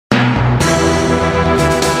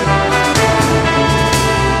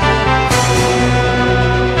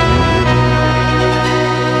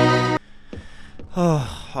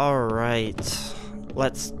Right.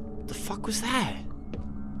 Let's... The fuck was that?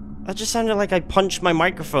 That just sounded like I punched my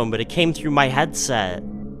microphone, but it came through my headset.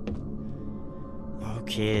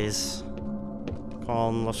 Okay. Come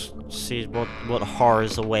on, let's see what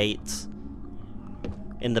horrors await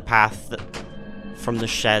in the path that, from the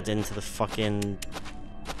shed into the fucking...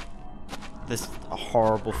 This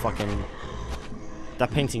horrible fucking...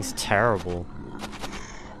 That painting's terrible.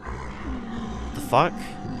 The fuck?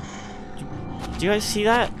 Do you guys see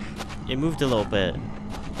that? It moved a little bit.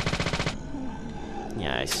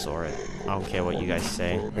 Yeah, I saw it. I don't care what you guys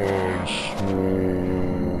say.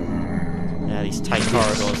 Yeah, these tight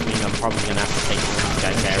corridors mean I'm probably gonna have to take one of these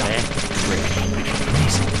guys out there.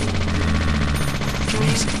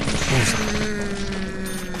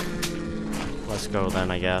 Let's go then,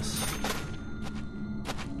 I guess.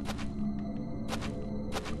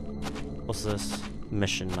 What's this?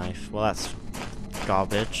 Mission knife. Well, that's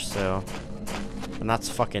garbage, so... And that's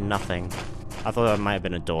fucking nothing. I thought that might have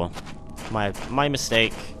been a door. My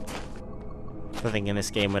mistake. For thinking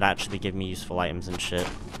this game would actually give me useful items and shit.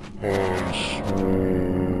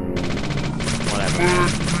 Whatever.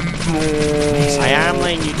 I am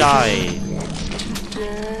letting you die.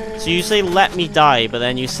 So you say let me die, but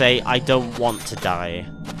then you say I don't want to die.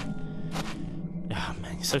 Oh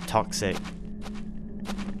man, you're so toxic.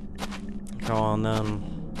 Go on then.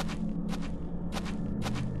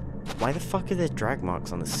 Why the fuck are there drag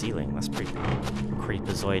marks on the ceiling? That's pretty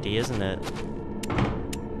creepazoidy, isn't it?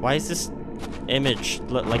 Why is this image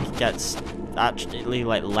look like it gets actually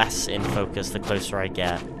like less in focus the closer I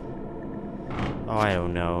get? Oh, I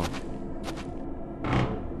don't know.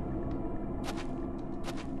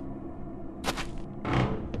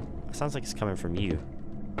 It sounds like it's coming from you.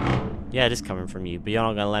 Yeah, it is coming from you, but you're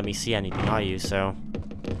not gonna let me see anything, are you? So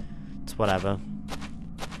it's whatever.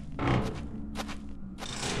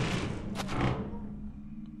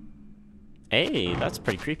 Hey, that's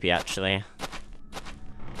pretty creepy, actually.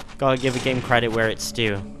 Gotta give a game credit where it's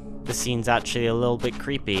due. The scene's actually a little bit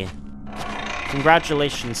creepy.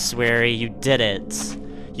 Congratulations, Sweary, you did it.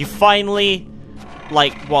 You finally,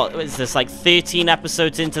 like, what is this, like 13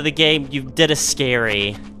 episodes into the game, you did a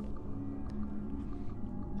scary.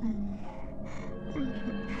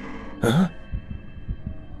 Huh?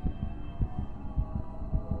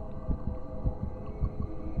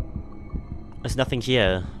 There's nothing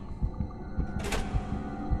here.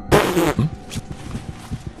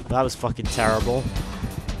 That was fucking terrible.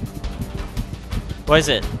 What is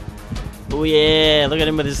it? Oh yeah, look at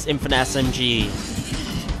him with his infinite SMG.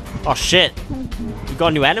 Oh shit. We got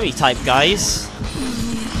a new enemy type, guys.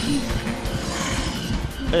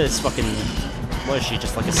 Look at this fucking... What is she,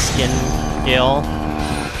 just like a skin girl?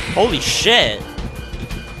 Holy shit.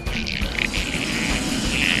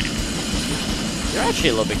 You're actually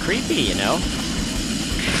a little bit creepy, you know?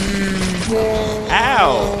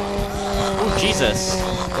 Ow! Oh, Jesus.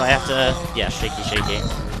 Do I have to... Yeah, shaky, shaky.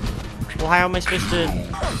 Well, how am I supposed to...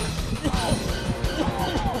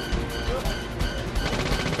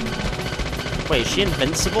 Wait, is she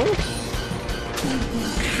invincible?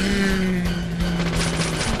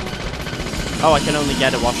 Oh, I can only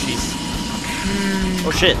get it while she's...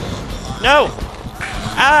 Oh, shit. No!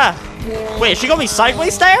 Ah! Wait, she got me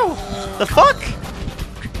sideways now? The fuck?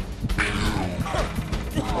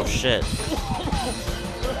 Oh, shit.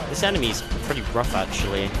 This enemy's pretty rough,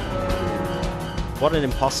 actually. What an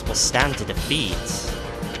impossible stand to defeat.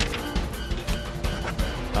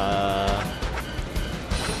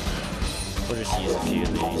 We'll just use a few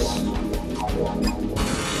of these.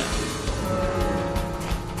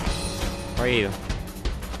 Where are you?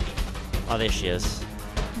 Oh, there she is.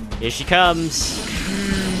 Here she comes!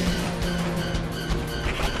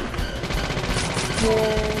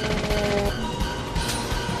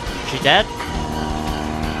 She dead?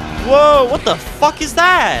 Whoa, what the fuck is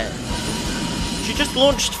that? She just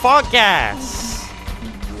launched fart gas.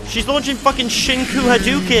 She's launching fucking Shinku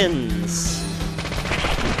Hadoukens.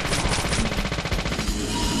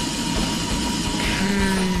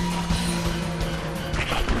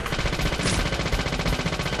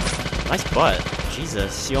 Nice butt.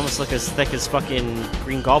 Jesus, you almost look as thick as fucking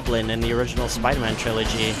Green Goblin in the original Spider-Man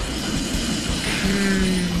trilogy.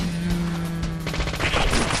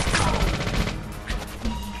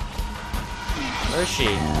 Where is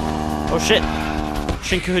she? Oh shit!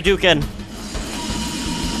 Shinku Hadouken!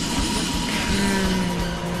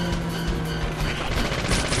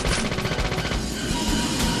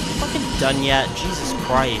 Fucking done yet? Jesus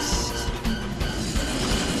Christ.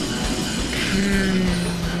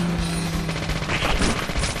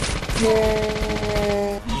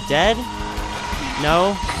 You dead?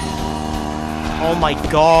 No? Oh my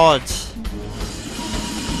god.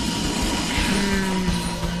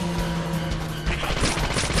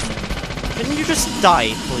 Can you just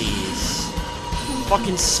die, please?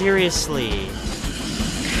 Fucking seriously.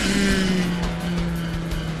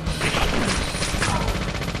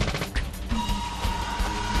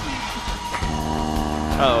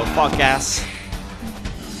 Oh, fuck ass.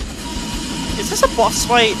 Is this a boss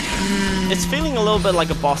fight? It's feeling a little bit like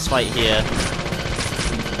a boss fight here.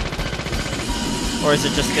 Or is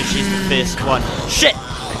it just because she's the first one? Shit!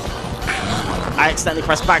 I accidentally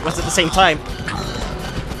pressed backwards at the same time.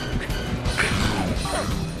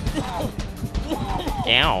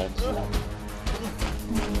 Ow.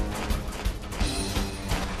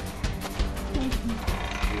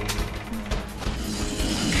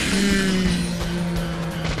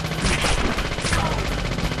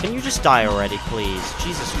 Can you just die already, please?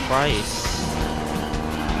 Jesus Christ.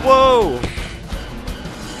 Whoa!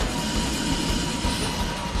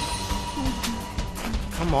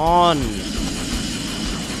 Come on.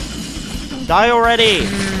 Die already!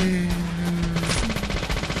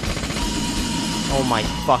 Oh my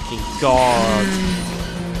fucking god.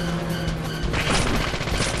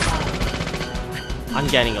 I'm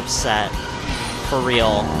getting upset. For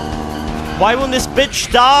real. Why won't this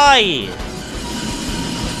bitch die?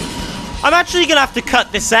 I'm actually gonna have to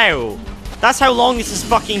cut this out. That's how long this is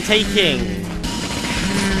fucking taking.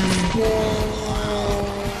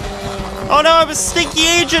 Oh no, I'm a stinky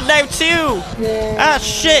agent now too! Ah,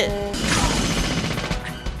 shit!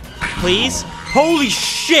 Please? Holy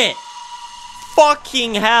shit!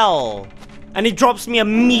 Fucking hell! And it drops me a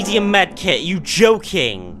medium med kit, you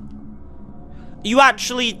joking? You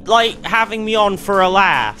actually like having me on for a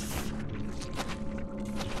laugh?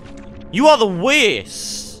 You are the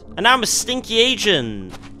worst! And now I'm a stinky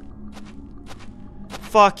agent.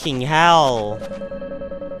 Fucking hell.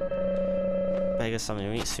 I guess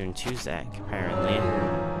something to eat soon too, Zach, apparently.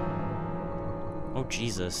 Oh,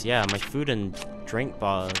 Jesus. Yeah, my food and drink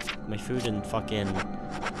bar. My food and fucking...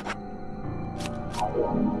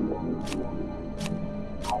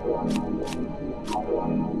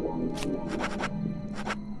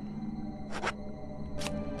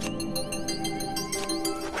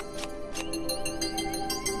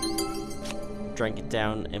 Drank it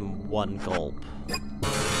down in one gulp.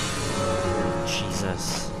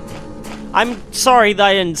 Jesus. I'm sorry that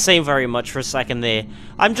I didn't say very much for a second there.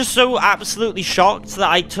 I'm just so absolutely shocked that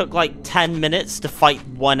I took like 10 minutes to fight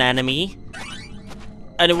one enemy.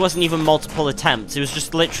 And it wasn't even multiple attempts. It was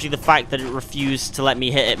just literally the fact that it refused to let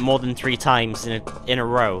me hit it more than 3 times in a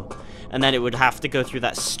row. And then it would have to go through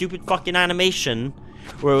that stupid fucking animation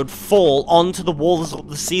where it would fall onto the walls of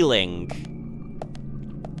the ceiling.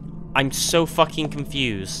 I'm so fucking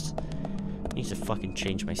confused. I need to fucking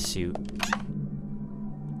change my suit.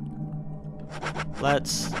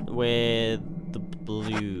 Let's wear the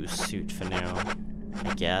blue suit for now,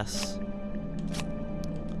 I guess.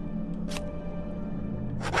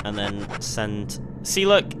 And then send... See,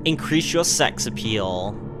 look, increase your sex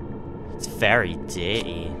appeal. It's very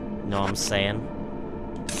dirty. Know what I'm saying?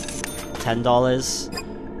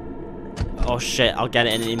 $10. Oh shit, I'll get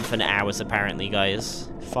it in infinite hours apparently, guys.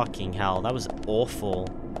 Fucking hell, that was awful.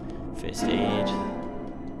 First aid.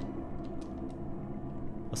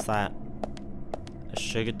 What's that? A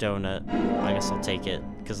sugar donut. I guess I'll take it,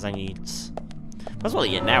 because I need... Might as well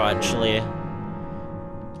eat it now, actually.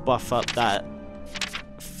 Buff up that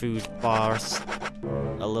food bars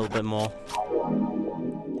a little bit more.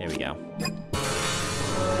 There we go.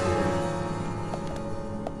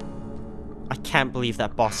 I can't believe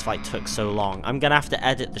that boss fight took so long. I'm gonna have to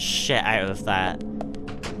edit the shit out of that.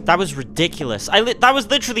 That was ridiculous. That was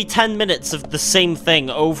literally 10 minutes of the same thing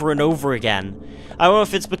over and over again. I don't know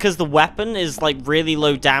if it's because the weapon is like really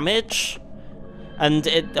low damage and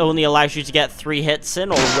it only allows you to get 3 hits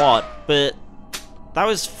in or what, but that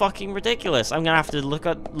was fucking ridiculous. I'm gonna have to look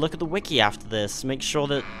at the wiki after this, make sure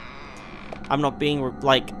that I'm not being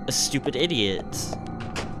like a stupid idiot.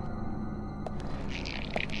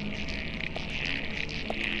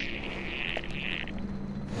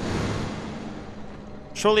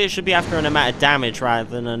 Surely it should be after an amount of damage rather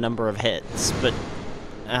than a number of hits, but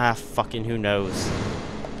fucking who knows.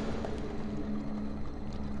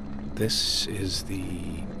 This is the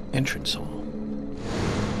entrance hall.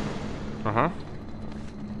 Uh-huh.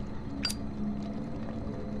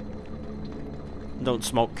 Don't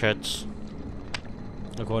smoke, kids.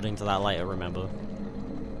 According to that lighter, remember.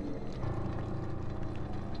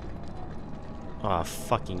 Oh,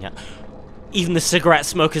 fucking hell. Even the cigarette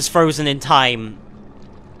smoke is frozen in time.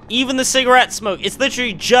 Even the cigarette smoke, it's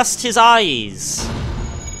literally just his eyes.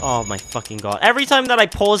 Oh my fucking god. Every time that I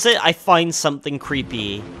pause it, I find something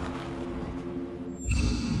creepy.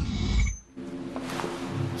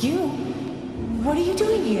 You? What are you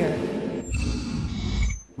doing here?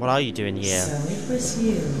 What are you doing here? So it was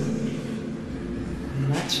you.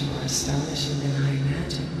 Much more astonishing than I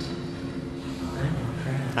imagined. I'm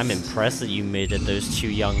impressed. I'm impressed that you murdered those 2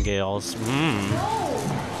 young girls.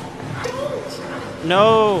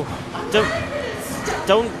 No!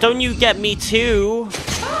 Don't you get me too!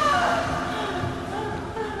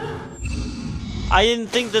 I didn't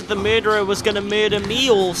think that the murderer was gonna murder me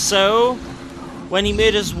also! When he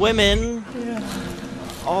murders women!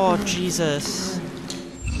 Oh, Jesus.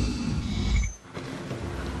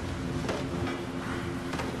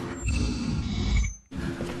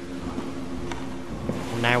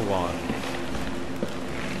 Now what?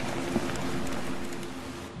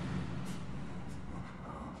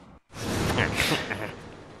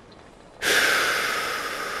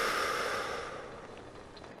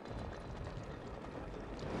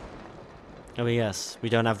 Oh yes, we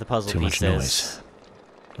don't have the puzzle pieces. Too much noise.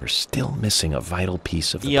 We're still missing a vital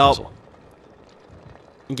piece of the Yup. puzzle.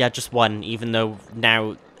 Yeah, just one, even though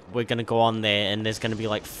now we're gonna go on there and there's gonna be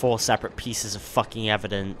like 4 separate pieces of fucking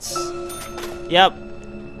evidence. Yep.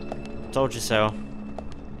 Told you so.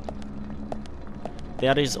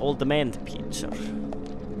 There is old man picture.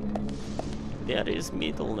 There is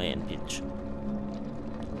middle man picture.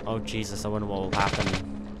 Oh Jesus, I wonder what will happen.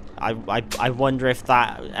 I wonder if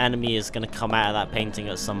that enemy is gonna come out of that painting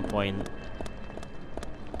at some point.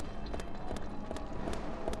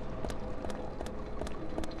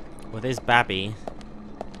 Well, there's Babby.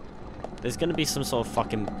 There's gonna be some sort of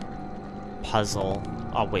fucking puzzle.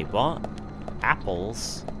 Oh wait, what?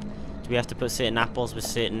 Apples? Do we have to put certain apples with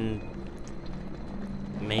certain...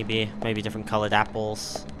 Maybe different colored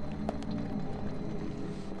apples?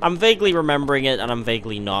 I'm vaguely remembering it, and I'm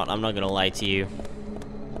vaguely not. I'm not gonna lie to you.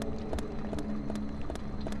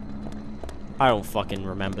 I don't fucking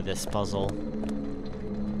remember this puzzle.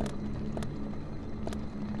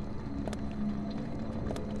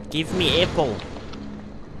 Give me apple.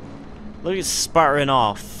 Look, it's sputtering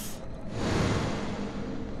off.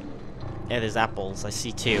 Yeah, there's apples. I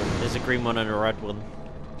see 2. There's a green one and a red one.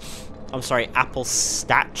 I'm sorry, apple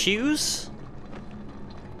statues?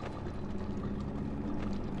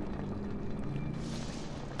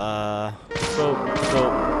 There's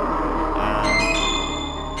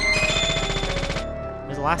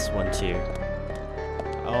the last one too.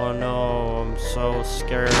 Oh no, I'm so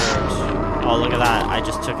scared. Oh, look at that. I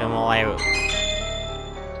just took them all out.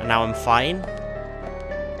 And now I'm fine?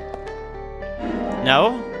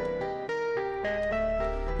 No?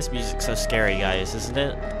 This music's so scary, guys, isn't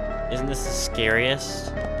it? Isn't this the scariest?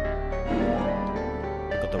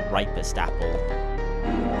 Look at the ripest apple.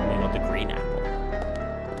 We want the green apple.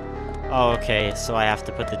 Oh, okay, so I have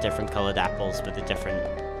to put the different colored apples with the different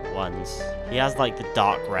ones. He has, like, the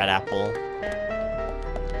dark red apple.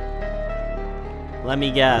 Let me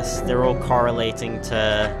guess, they're all correlating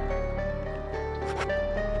to...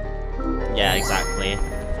 Yeah, exactly.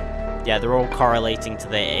 Yeah, they're all correlating to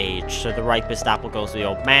their age. So the ripest apple goes to the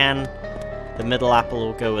old man. The middle apple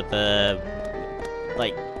will go with the,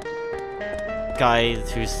 like, guy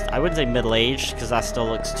who's, I wouldn't say middle-aged, because that still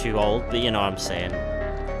looks too old, but you know what I'm saying.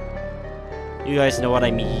 You guys know what I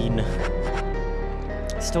mean.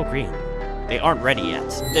 It's still green. They aren't ready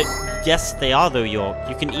yet. Yes, they are, though, York.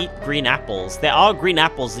 You can eat green apples. There are green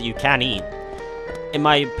apples that you can eat. In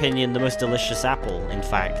my opinion, the most delicious apple, in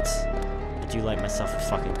fact. I do like myself a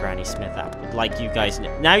fucking Granny Smith apple. Like you guys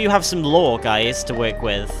know. Now you have some lore, guys, to work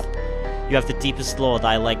with. You have the deepest lore that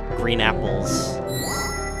I like green apples.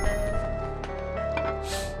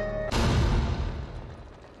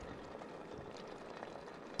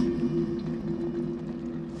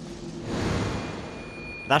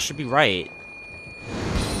 That should be right.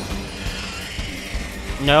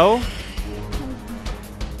 No?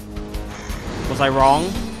 Was I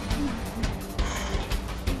wrong?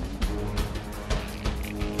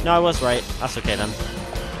 No, I was right. That's okay then.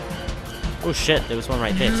 Oh shit, there was one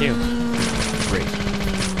right there too. Great.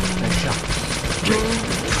 Nice shot.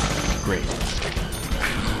 Great.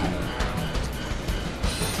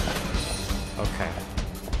 Okay.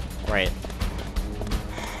 Right.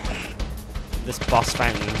 This boss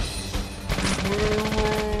fountain.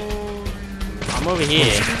 I'm over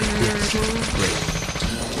here. Great.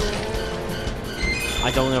 I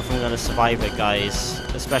don't know if I'm gonna survive it, guys.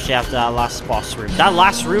 Especially after that last boss room. That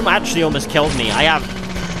last room actually almost killed me. I have,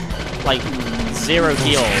 like, 0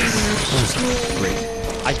 heals. Great.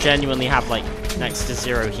 I genuinely have, like, next to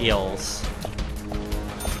 0 heals.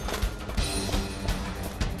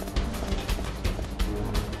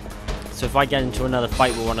 So if I get into another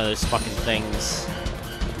fight with one of those fucking things,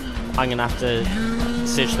 I'm gonna have to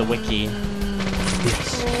search the wiki.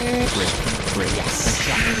 Yes. Great. Great. Yes.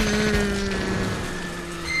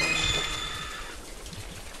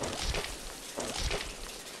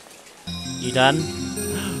 You done?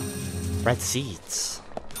 Red seeds.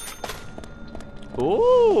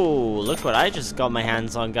 Ooh, look what I just got my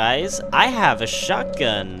hands on, guys. I have a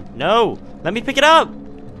shotgun. No, let me pick it up.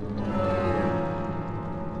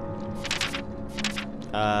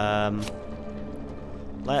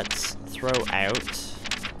 Let's throw out.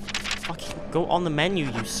 Fucking go on the menu,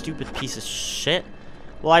 you stupid piece of shit.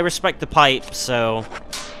 Well, I respect the pipe, so.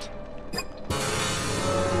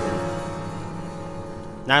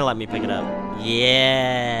 Now let me pick it up.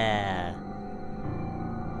 Yeah.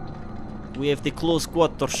 We have the close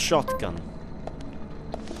quarter shotgun.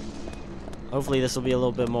 Hopefully this will be a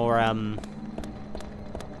little bit more,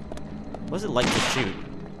 what's it like to shoot?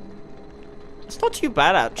 It's not too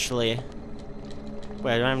bad, actually.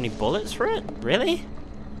 Wait, I don't have any bullets for it? Really?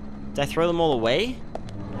 Did I throw them all away?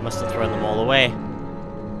 I must have thrown them all away.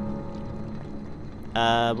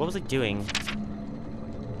 What was I doing?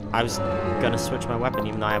 I was gonna switch my weapon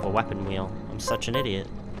even though I have a weapon wheel. I'm such an idiot.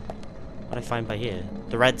 What did I find by here?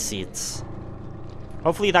 The red seeds.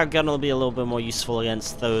 Hopefully that gun will be a little bit more useful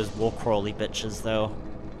against those wall crawly bitches, though.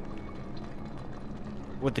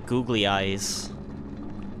 With the googly eyes.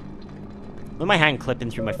 With my hand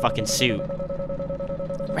clipping through my fucking suit.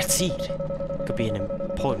 Red seed. Could be an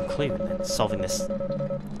important clue in solving this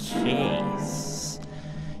case.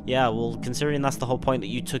 Yeah, well, considering that's the whole point that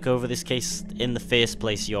you took over this case in the first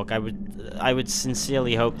place, York, I would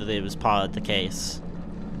sincerely hope that it was part of the case.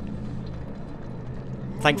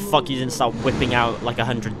 Thank fuck you didn't start whipping out like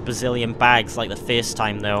 100 bazillion bags like the first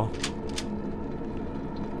time, though.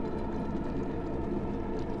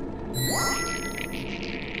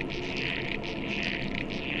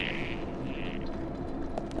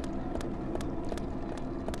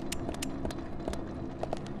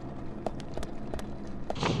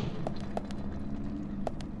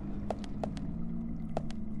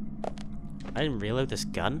 I didn't reload this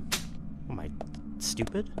gun? Am I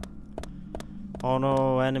stupid? Oh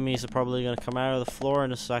no, enemies are probably gonna come out of the floor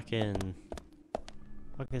in a second.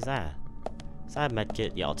 What is that? Is that a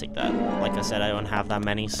medkit? Yeah, I'll take that. Like I said, I don't have that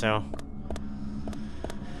many, so.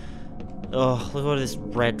 Oh, look at this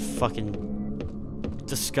red fucking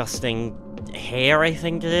disgusting hair, I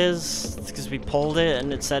think it is. It's because we pulled it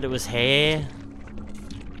and it said it was hair.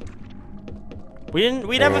 We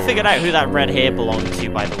never figured out who that red hair belonged to,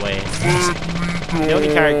 by the way. The only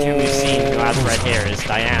character we've seen who has red hair is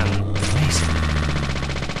Diane.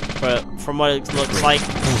 But from what it looks like,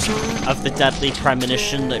 of the Deadly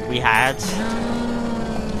Premonition that we had,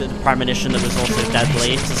 the premonition that was also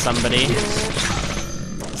deadly to somebody.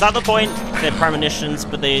 Is that the point? They're premonitions,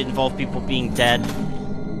 but they involve people being dead.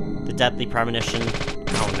 The Deadly Premonition.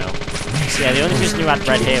 Oh no. So yeah, the only person who had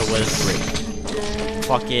red hair was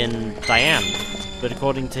fucking Diane. But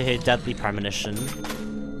according to her Deadly Premonition,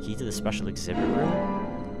 key to the special exhibit room?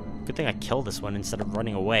 Good thing I killed this one instead of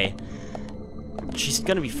running away. She's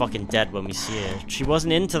gonna be fucking dead when we see her. She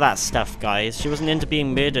wasn't into that stuff, guys. She wasn't into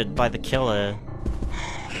being murdered by the killer.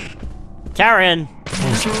 Karen!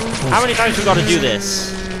 How many times we gotta do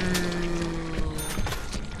this?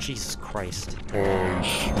 Jesus Christ.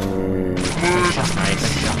 That's nice.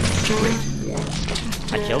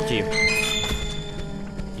 I killed you.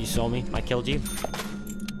 You saw me? I killed you?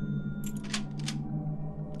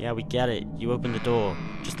 Yeah, we get it. You opened the door.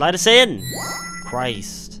 Just let us in!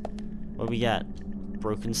 Christ. What do we get?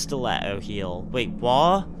 Broken stiletto heel. Wait,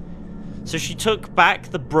 what? So she took back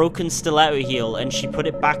the broken stiletto heel and she put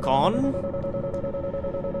it back on?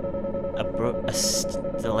 A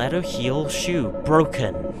stiletto heel shoe.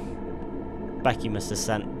 Broken. Becky must have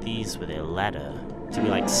sent these with a letter. To be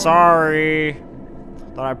like, sorry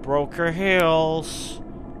that I broke her heels.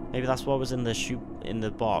 Maybe that's what was in the shoe in the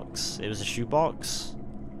box. It was a shoe box.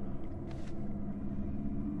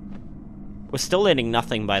 We're still learning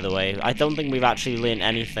nothing, by the way. I don't think we've actually learned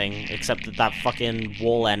anything, except that that fucking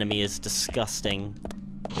wall enemy is disgusting.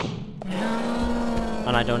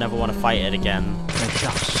 And I don't ever want to fight it again.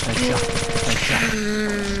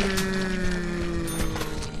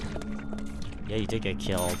 Yeah, you did get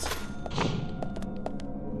killed.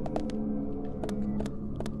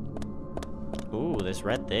 Ooh, there's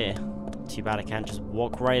red there. Too bad I can't just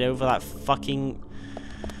walk right over that fucking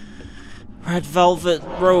red velvet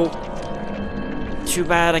rope. Too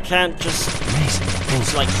bad I can't just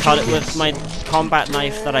like cut it with my combat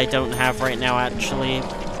knife that I don't have right now, actually.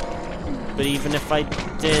 But even if I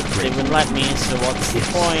did, they wouldn't let me, so what's the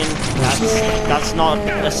point? That's not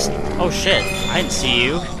a oh shit, I didn't see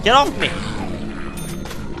you. Get off me!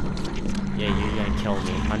 Yeah, you're gonna kill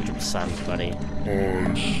me, 100%, buddy.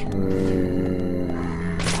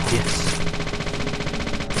 Yes.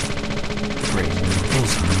 Great.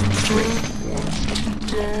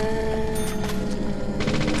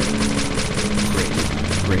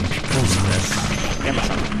 Get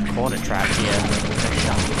myself corner trapped here.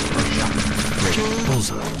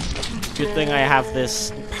 Good thing I have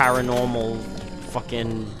this paranormal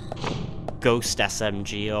fucking ghost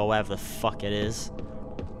SMG or whatever the fuck it is.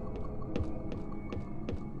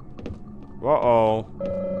 Uh-oh.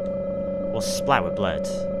 Well, splat with blood.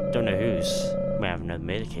 Don't know whose. We have another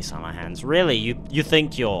murder case on our hands. Really? You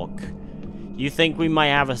think, York? You think we might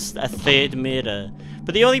have a third murder?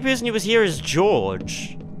 But the only person who was here is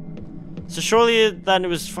George. So surely then it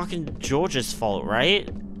was fucking George's fault, right?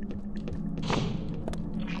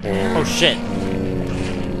 Oh shit.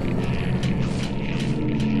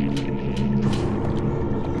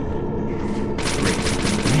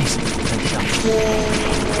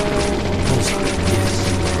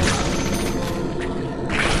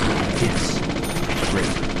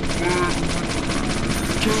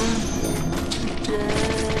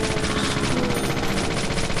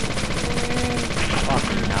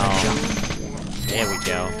 Fucking hell. There we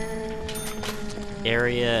go.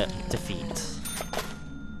 Area defeat.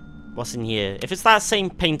 What's in here? If it's that same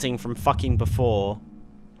painting from fucking before.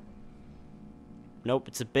 Nope,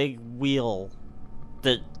 it's a big wheel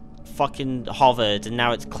that fucking hovered and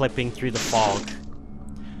now it's clipping through the fog.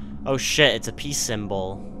 Oh shit, it's a peace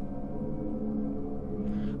symbol.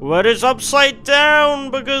 But it's upside down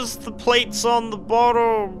because the plate's on the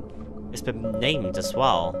bottom. It's been named as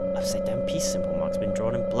well. Upside down peace symbol mark's been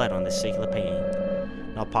drawn in blood on this circular painting.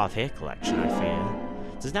 Not part of her collection, I fear.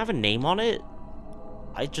 Does it have a name on it?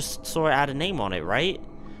 I just saw it had a name on it, right?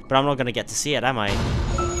 But I'm not gonna get to see it, am I?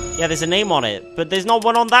 Yeah, there's a name on it, but there's not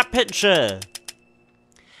one on that picture.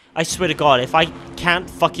 I swear to God, if I can't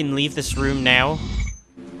fucking leave this room now.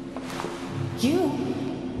 You?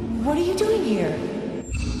 What are you doing here?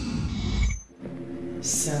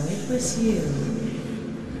 So it was you.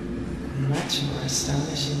 Much more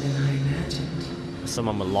astonishing than I imagined.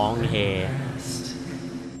 Someone with long hair. Impressed.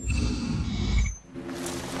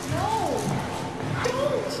 No!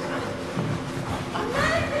 Don't! I'm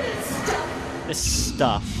not gonna stop! This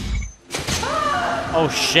stuff. Oh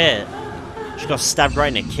shit. She got stabbed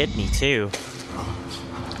right in the kidney too.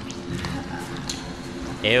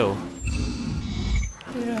 Ew.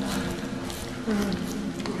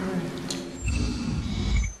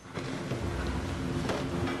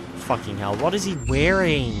 Fucking hell, what is he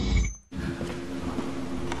wearing?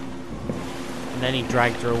 And then he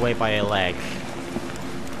dragged her away by her leg.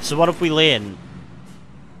 So what if we learn?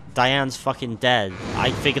 Diane's fucking dead.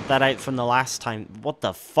 I figured that out from the last time. What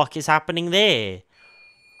the fuck is happening there?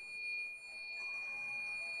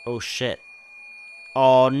 Oh shit.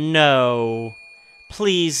 Oh no.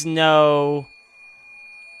 Please no.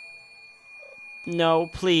 No,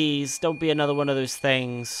 please. Don't be another one of those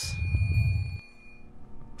things.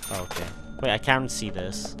 Oh, okay. Wait, I can't see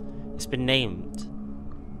this. It's been named.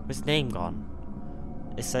 Where's the name gone?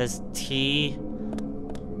 It says T.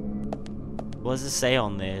 What does it say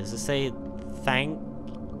on there? Does it say thank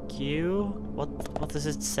you? What does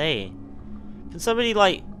it say? Can somebody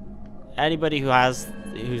like anybody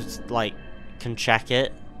who's like can check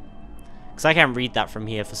it? Cause I can't read that from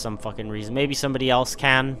here for some fucking reason. Maybe somebody else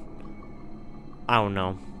can. I don't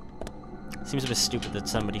know. Seems a bit stupid that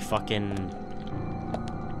somebody fucking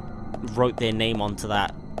wrote their name onto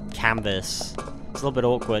that canvas. It's a little bit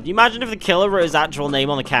awkward. You imagine if the killer wrote his actual name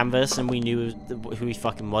on the canvas and we knew who he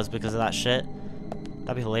fucking was because of that shit?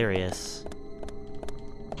 That'd be hilarious.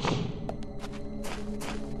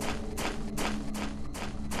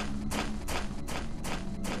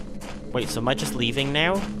 Wait, so am I just leaving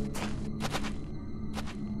now?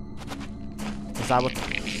 Is that what...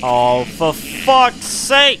 Oh, for fuck's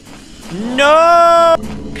sake! No!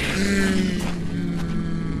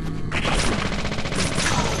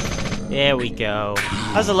 There we go.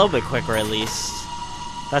 That was a little bit quicker at least.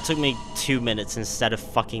 That took me 2 minutes instead of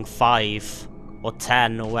fucking 5. Or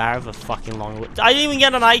 10, or wherever fucking long it was. I didn't even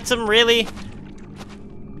get an item, really?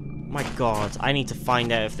 My god, I need to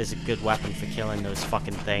find out if there's a good weapon for killing those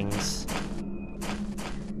fucking things.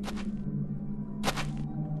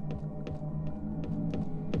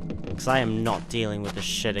 Because I am not dealing with this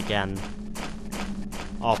shit again.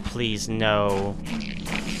 Oh, please, no.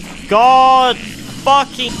 God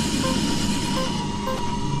fucking...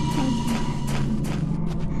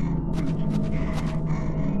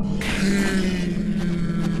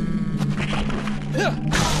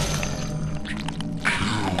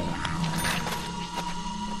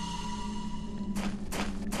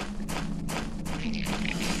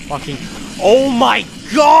 Fucking... Oh my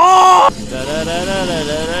god!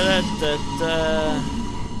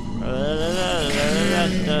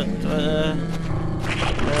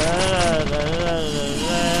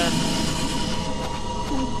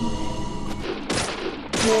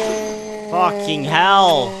 Fucking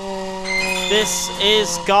hell. This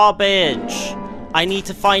is garbage. I need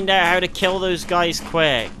to find out how to kill those guys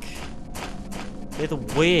quick. They're the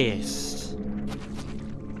worst.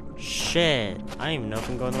 Shit. I don't even know if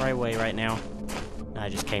I'm going the right way right now. I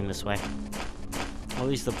just came this way. At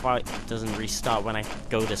least the fight doesn't restart when I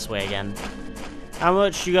go this way again. How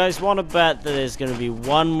much you guys want to bet that there's going to be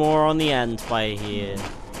one more on the end by here?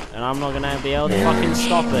 And I'm not going to be able to fucking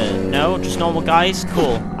stop it. No? Just normal guys?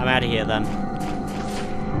 Cool. I'm out of here then.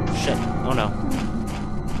 Shit. Oh no.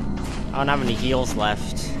 I don't have any heals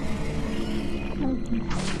left.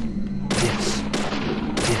 Yes.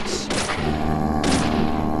 Yes.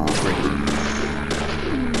 Great.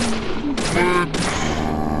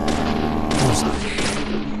 Bullseye.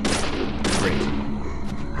 Great.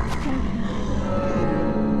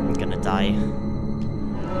 I'm gonna die.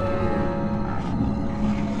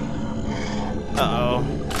 Uh-oh.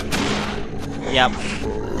 Yep.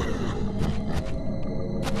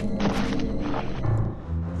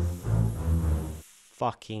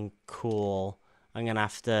 Fucking cool. I'm gonna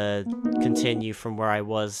have to continue from where I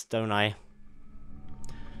was, don't I?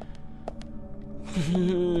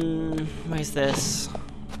 Where's this?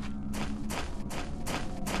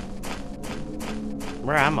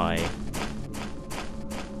 Where am I?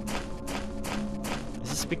 Is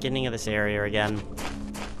this the beginning of this area again?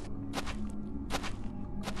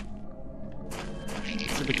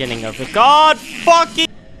 It's the beginning of the God fucking...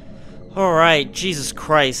 Alright, Jesus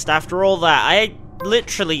Christ. After all that, I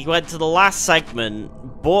literally went to the last segment,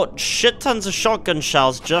 bought shit tons of shotgun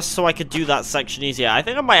shells just so I could do that section easier. I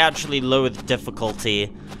think I might actually lower the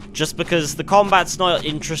difficulty, just because the combat's not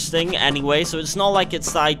interesting anyway, so it's not like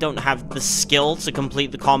it's that I don't have the skill to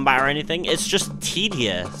complete the combat or anything, it's just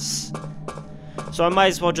tedious. So I might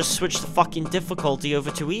as well just switch the fucking difficulty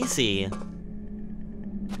over to easy.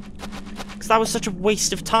 Because that was such a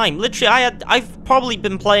waste of time. Literally, I've probably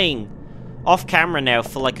been playing off camera now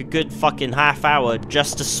for like a good fucking half hour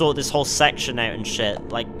just to sort this whole section out and shit.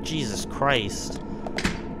 Like, Jesus Christ.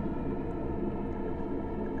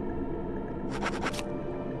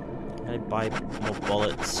 Can I buy more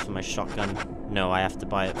bullets for my shotgun? No, I have to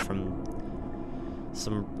buy it from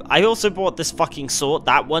some... I also bought this fucking sword,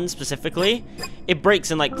 that one specifically. It breaks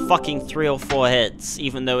in like fucking 3 or 4 hits,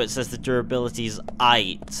 even though it says the durability's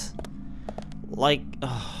aight. Like,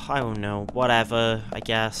 ugh, I don't know, whatever, I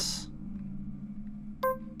guess.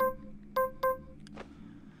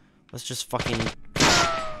 Let's just fucking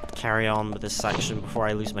carry on with this section before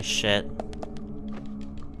I lose my shit.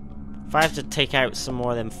 If I have to take out some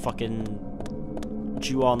more of them fucking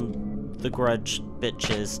Jew on the grudge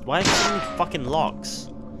bitches. Why are there so many fucking locks?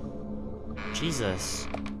 Jesus.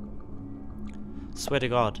 Swear to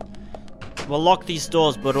God. We'll lock these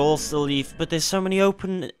doors, but also leave. But there's so many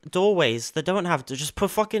open doorways that don't have to. Just put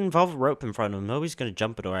fucking velvet rope in front of them. Nobody's gonna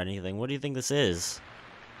jump it or anything. What do you think this is?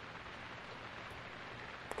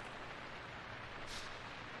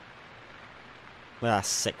 Look at that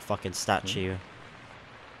sick fucking statue.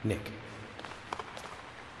 Nick.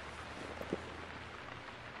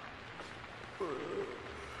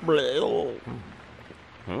 Oh,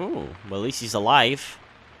 well, at least he's alive.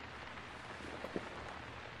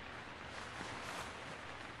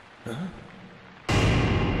 Huh?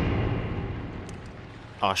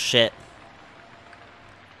 Oh shit.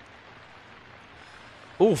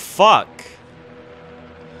 Oh fuck.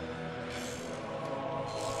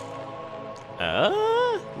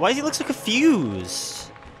 Why does he look so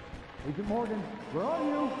confused? Agent Morgan, where are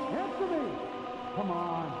you? Answer me! Come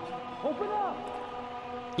on, open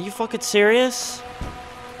up! Are you fucking serious?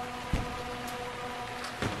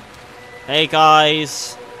 Hey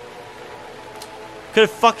guys. Could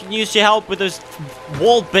have fucking used your help with those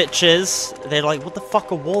wall bitches. They're like, what the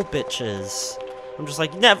fuck are wall bitches? I'm just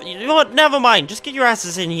like, never, you know what? Never mind. Just get your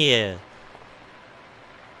asses in here.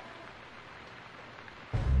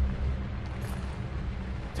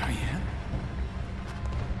 Diane?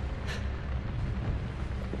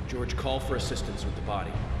 George, call for assistance with the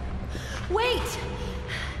body. Wait!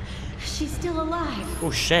 She's still alive.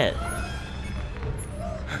 Oh shit.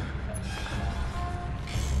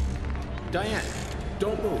 Diane,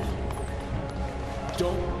 don't move.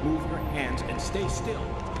 Don't move your hands and stay still.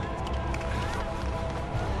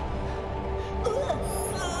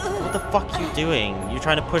 What the fuck are you doing? You're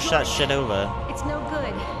trying to push that shit over. It's no good.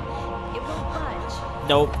 It won't budge.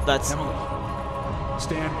 Nope, that's... Emily,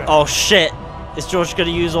 stand back. Oh shit. Is George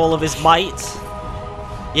gonna use all of his might?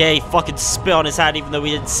 Yeah, he fucking spit on his hand even though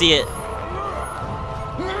we didn't see it.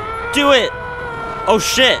 Do it! Oh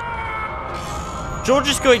shit! George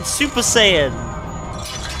is going Super Saiyan!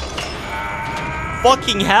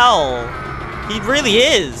 Fucking hell! He really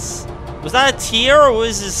is. Was that a tear or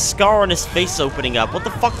was his scar on his face opening up? What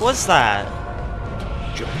the fuck was that?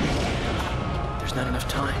 Joe, there's not enough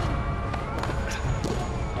time.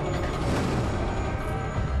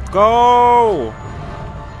 Go!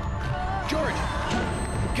 George,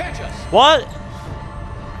 catch us! What?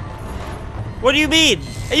 What do you mean?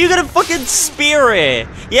 Are you gonna fucking spear it?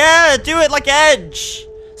 Yeah, do it like Edge.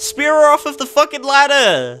 Spear her off of the fucking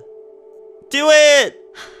ladder. Do it.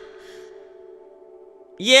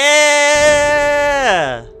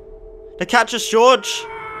 Yeah. Now catch us, George.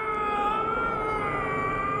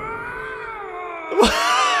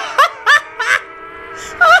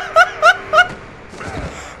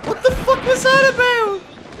 What the fuck was that about?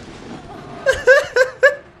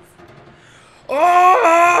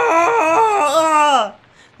 Oh!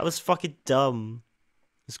 That was fucking dumb.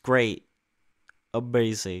 It's great.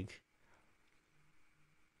 Amazing.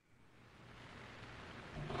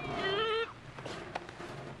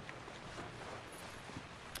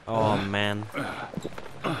 Oh man.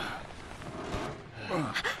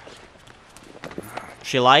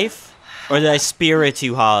 She alive? Or did I spear her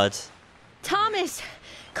too hard? Thomas,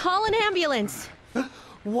 call an ambulance.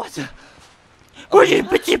 What? What are you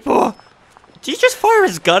bitchy for? Did he just fire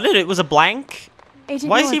his gun and it was a blank? Agent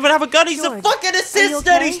Why does he North, even have a gun? He's a George, fucking are you assistant!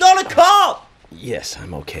 okay? He's not a cop! Yes,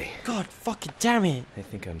 I'm okay. God fucking damn it. I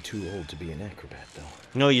think I'm too old to be an acrobat, though.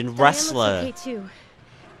 No, you're a Diane wrestler. looks okay too.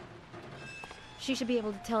 She should be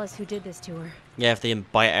able to tell us who did this to her. Yeah, if they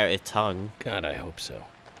didn't bite out her tongue. God, I hope so.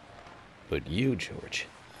 But you, George,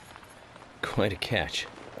 quite a catch.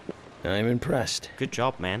 I'm impressed. Good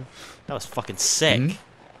job, man. That was fucking sick.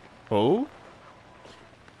 Oh?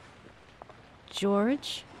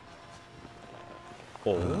 George?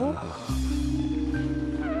 Oh?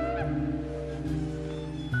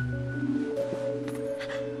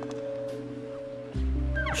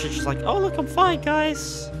 She's just like, oh look, I'm fine,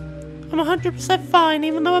 guys. I'm 100% fine,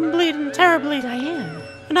 even though I'm bleeding terribly. Diane.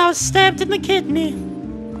 And I was stabbed in the kidney.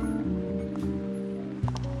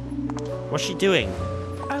 What's she doing?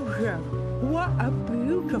 What a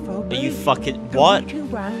beautiful Are you baby. fucking what? The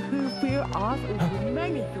one who fell off is the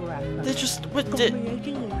manuscript. They're just what did?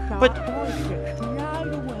 Combination of soft but- voices, light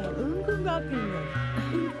away, unconducted,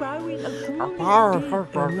 inspiring a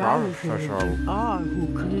all who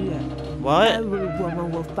clear. What? Every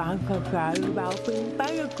woman will find herself about being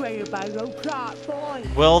penetrated by those sharp boys.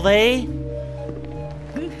 Will they?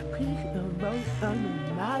 This piece is most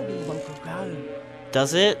undeniable to color.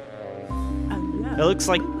 Does it? And It looks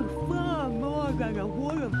like far more than a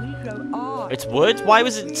wooden piece of art. it's wood. Why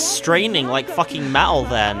was it straining like fucking metal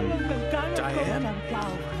then? Diane?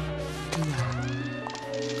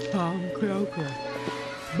 Come closer.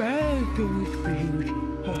 Begging beauty.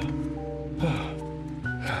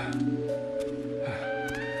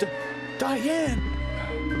 Diane!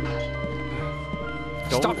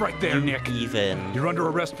 Don't Stop right there, you Nick. Even. You're under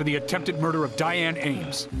arrest for the attempted murder of Diane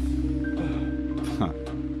Ames.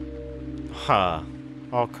 Huh.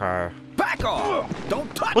 Okay. Back off!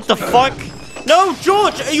 Don't touch What the me! fuck? No,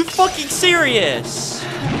 George, are you fucking serious?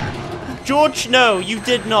 George, no, you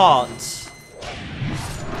did not.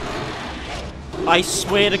 I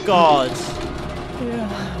swear to God.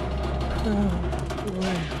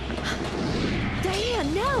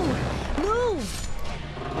 Diane, no! Move!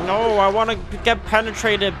 No, I want to get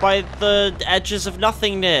penetrated by the edges of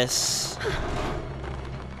nothingness.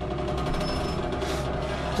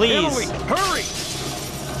 Please. Emily, hurry!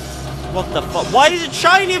 What the fuck? Why is it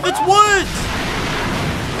shiny if it's wood?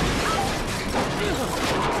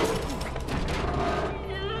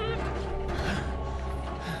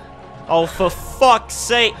 Oh, for fuck's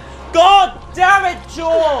sake. God damn it,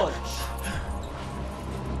 George!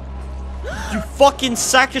 You fucking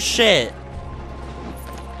sack of shit.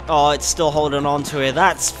 Oh, it's still holding on to it.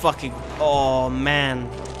 That's fucking... Oh, man.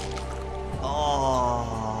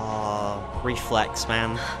 Oh, reflex,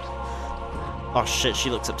 man. Oh, shit, she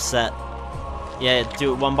looks upset. Yeah,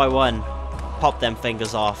 do it one by one. Pop them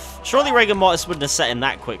fingers off. Surely rigor mortis wouldn't have set in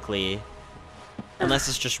that quickly. Unless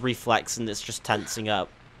it's just reflex and it's just tensing up.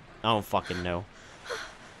 I don't fucking know.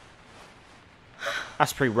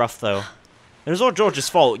 That's pretty rough, though. It was all George's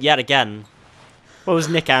fault, yet again. Well, it was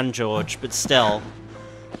Nick and George, but still.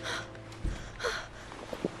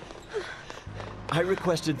 I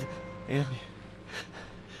requested...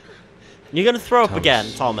 You're gonna throw up Thomas. again,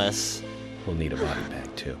 Thomas. We'll need a body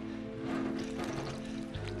bag, too.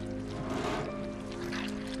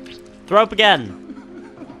 Throw up again.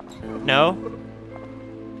 No?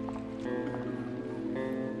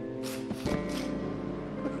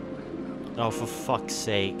 Oh, for fuck's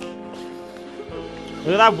sake.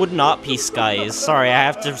 Look at that wooden art piece, guys. Sorry, I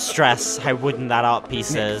have to stress how wooden that art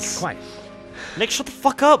piece is. Quiet. Nick, shut the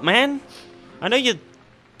fuck up, man. I know your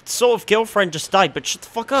sort of girlfriend just died, but shut the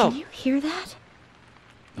fuck up. Can you hear that?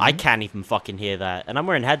 I can't even fucking hear that, and I'm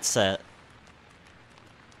wearing a headset.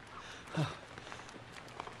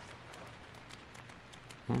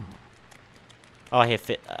 Oh, I hear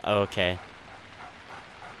oh, okay.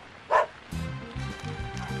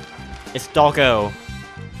 It's Doggo.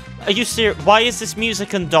 Are you serious? Why is this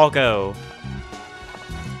music on Doggo?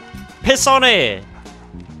 Piss on it!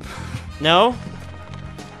 No?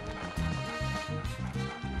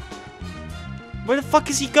 Where the fuck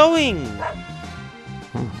is he going?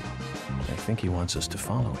 I think he wants us to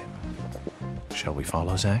follow him. Shall we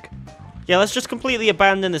follow, Zach? Yeah, let's just completely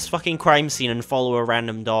abandon this fucking crime scene and follow a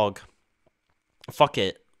random dog. Fuck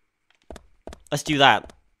it. Let's do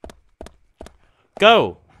that.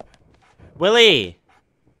 Go! Willie!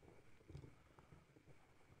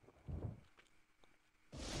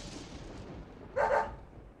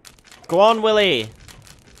 Go on, Willie!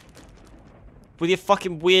 With your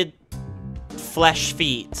fucking weird flesh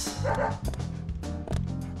feet.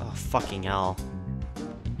 Oh, fucking hell.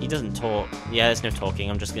 He doesn't talk. Yeah, there's no talking.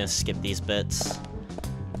 I'm just gonna skip these bits.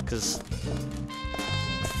 Because...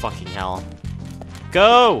 fucking hell.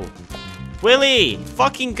 Go! Willie!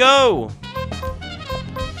 Fucking go!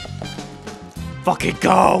 Fucking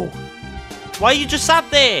go! Why you just sat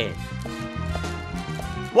there?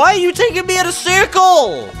 Why are you taking me in a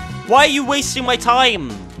circle? Why are you wasting my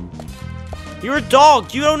time? You're a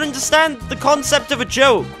dog. You don't understand the concept of a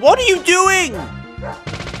joke. What are you doing?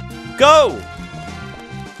 Go!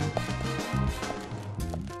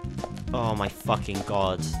 Oh my fucking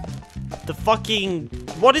god. The fucking...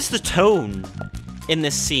 what is the tone in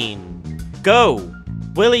this scene? Go!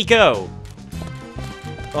 Willie, go!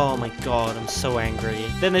 Oh my god, I'm so angry.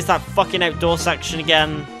 Then there's that fucking outdoor section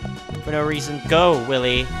again. For no reason. Go,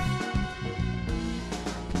 Willie.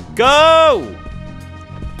 Go!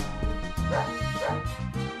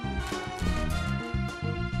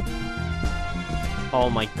 Oh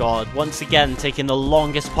my god, once again taking the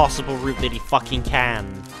longest possible route that he fucking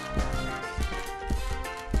can.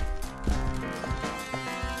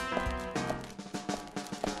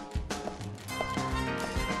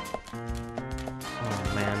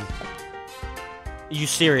 Oh man. Are you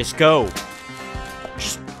serious? Go!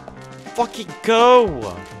 Just fucking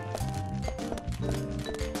go!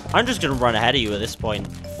 I'm just gonna run ahead of you at this point.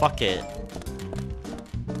 Fuck it.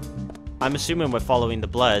 I'm assuming we're following the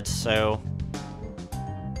blood, so...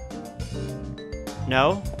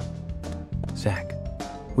 no? Zach,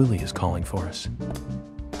 Willie is calling for us.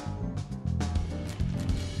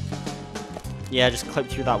 Yeah, just clip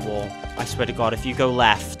through that wall. I swear to god, if you go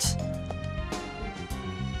left...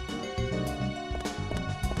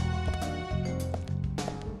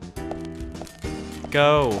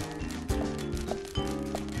 go!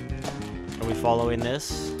 Are we following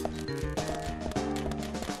this?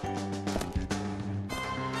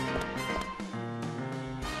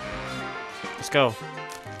 Let's go.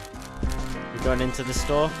 We're going into the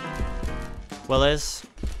store? Willis?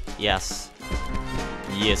 Yes.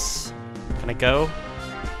 Yes. Can I go?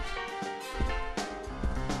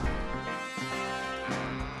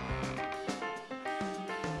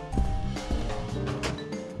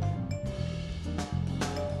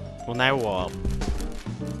 Well, now what?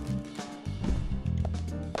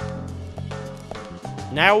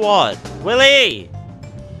 Now what? Willie!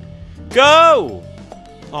 Go!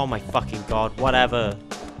 Oh my fucking god, whatever.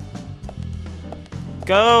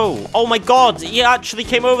 Go! Oh my god, he actually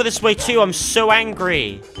came over this way too, I'm so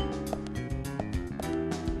angry.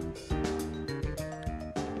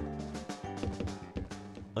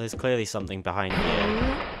 Well, there's clearly something behind here.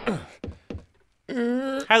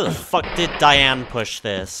 How the fuck did Diane push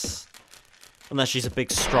this? Unless she's a big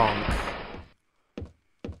strong.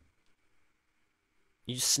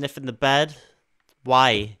 You just sniffing the bed?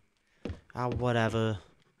 Why? Ah, whatever.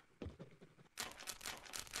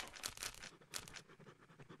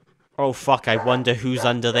 Oh fuck, I wonder who's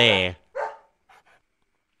under there.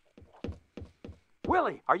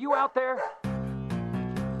 Willie, are you out there?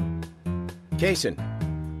 Kason,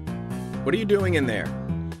 what are you doing in there?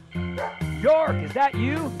 York, is that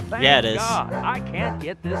you? Thank Yeah, it is. God, I can't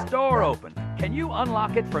get this door open. Can you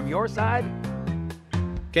unlock it from your side?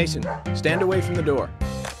 Kason, stand away from the door.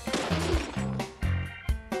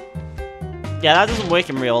 Yeah, that doesn't work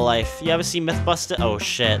in real life. You ever see Mythbuster? Oh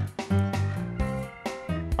shit.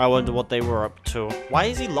 I wonder what they were up to. Why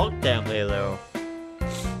is he locked down there though?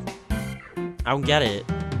 I don't get it.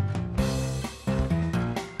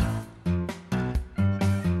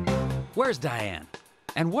 Where's Diane?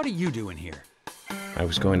 And what are you doing here? I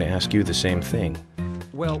was going to ask you the same thing.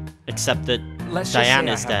 Well, Except that let's Diane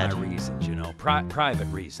just is say I have dead. my reasons, you know, private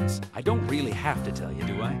reasons. I don't really have to tell you,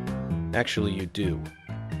 do I? Actually, you do.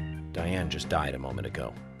 Diane just died a moment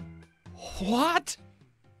ago. What?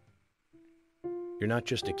 You're not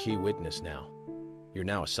just a key witness now. You're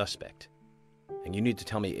now a suspect. And you need to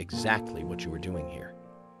tell me exactly what you were doing here.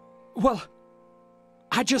 Well,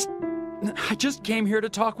 I just came here to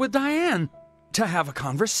talk with Diane. To have a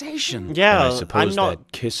conversation. Yeah, And I suppose I'm not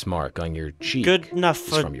that kiss mark on your cheek good enough is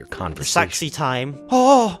for from your conversation. sexy time.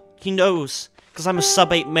 Oh, he knows. Because I'm a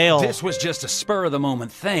sub-8 male. This was just a spur-of-the-moment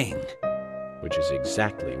thing. Which is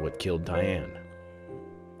exactly what killed Diane.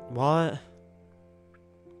 What?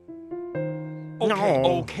 Okay, No.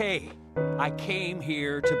 okay. I came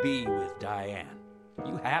here to be with Diane.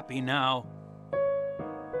 You happy now?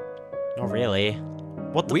 Not really.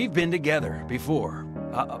 What the? We've been together before.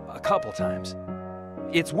 A couple times.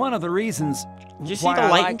 It's one of the reasons Did you see why the I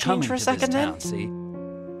lighting like coming change for a to second this then? town,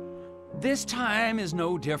 see? This time is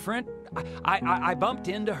no different. I bumped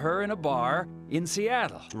into her in a bar in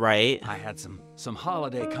Seattle. Right. I had some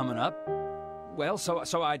holiday coming up. Well,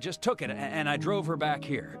 so I just took it and I drove her back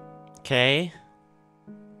here. Okay.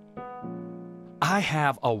 I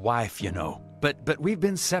have a wife, you know, but we've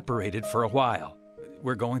been separated for a while.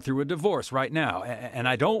 We're going through a divorce right now, and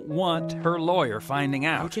I don't want her lawyer finding Who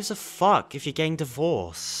out. gives a fuck if you're getting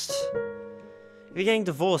divorced? If you're getting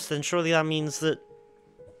divorced, then surely that means that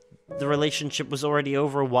the relationship was already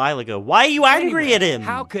over a while ago. Why are you angry Anyway, at him?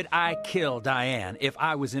 How could I kill Diane if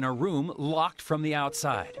I was in a room locked from the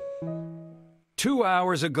outside? 2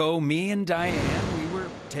 hours ago, me and Diane, we were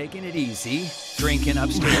taking it easy, drinking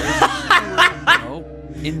upstairs, you know,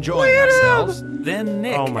 enjoying ourselves. Then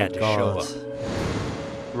Nick Oh my had to show god. up.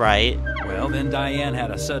 Right. Well, then Diane had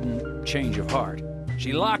a sudden change of heart.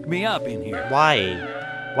 She locked me up in here. Why?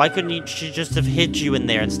 Why couldn't she just have hid you in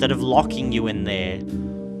there instead of locking you in there?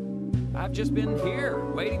 I've just been here,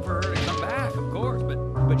 waiting for her to come back, of course,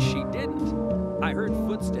 but she didn't. I heard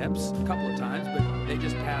footsteps a couple of times, but they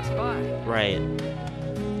just passed by. Right.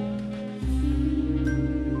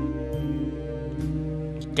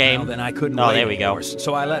 Game. Well, then I couldn't Oh, wait there we go. anymore,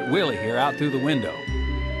 so I let Willie here out through the window.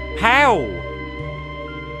 How?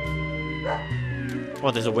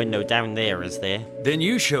 Well, there's a window down there, is there? Then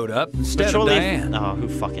you showed up But instead of surely- Diane. Oh, who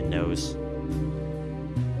fucking knows?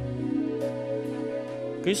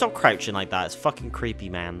 Can you stop crouching like that? It's fucking creepy,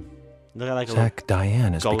 man. Look at like a Zach,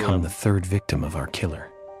 Diane has golem. become the third victim of our killer.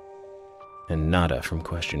 And nada from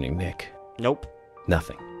questioning Nick. Nope.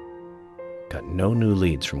 Nothing. Got no new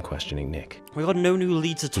leads from questioning Nick. We got no new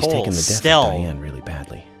leads at He's all. taken the death Still. of Diane really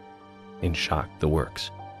badly. In shock, the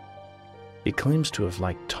works. He claims to have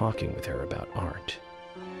liked talking with her about art.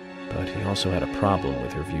 But he also had a problem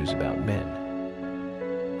with her views about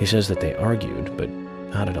men. He says that they argued, but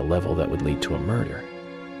not at a level that would lead to a murder.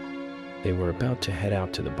 They were about to head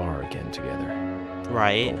out to the bar again together.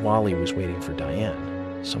 Right. But while he was waiting for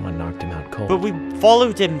Diane, someone knocked him out cold. But we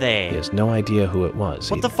followed him He there. has no idea who it was.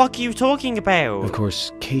 What the either. fuck are you talking about? Of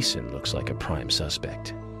course, Kaysen looks like a prime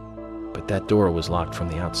suspect. But that door was locked from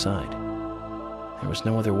the outside. There was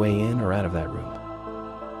no other way in or out of that room.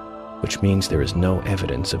 Which means there is no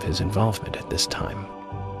evidence of his involvement at this time.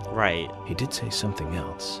 Right. He did say something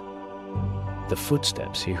else. The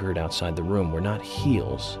footsteps he heard outside the room were not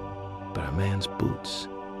heels, but a man's boots.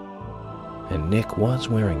 And Nick was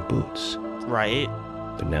wearing boots. Right.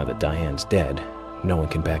 But now that Diane's dead, no one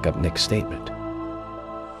can back up Nick's statement.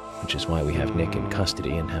 Which is why we have Nick in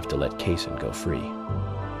custody and have to let Kaysen go free.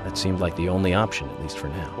 That seemed like the only option, at least for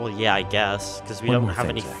now. Well, yeah, I guess. Because we One don't more have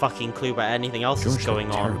thing, any Zach. fucking clue about anything else George that's going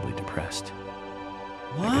looked on. terribly depressed.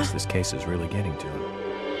 I What? guess this case is really getting to him.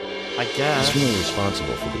 I He's guess. feeling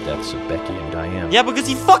responsible for the deaths of Becky and Diane. Yeah, because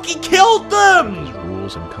he fucking killed them! His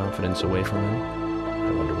rules and confidence away from him.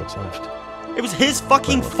 I wonder what's left. It was his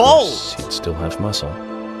fucking Well, of fault! course, he'd still have muscle.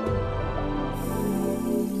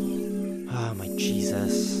 Oh my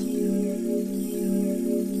Jesus.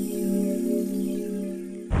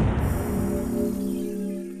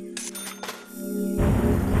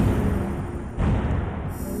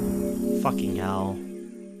 Fucking hell.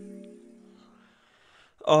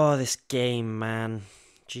 Oh, this game, man.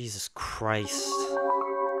 Jesus Christ.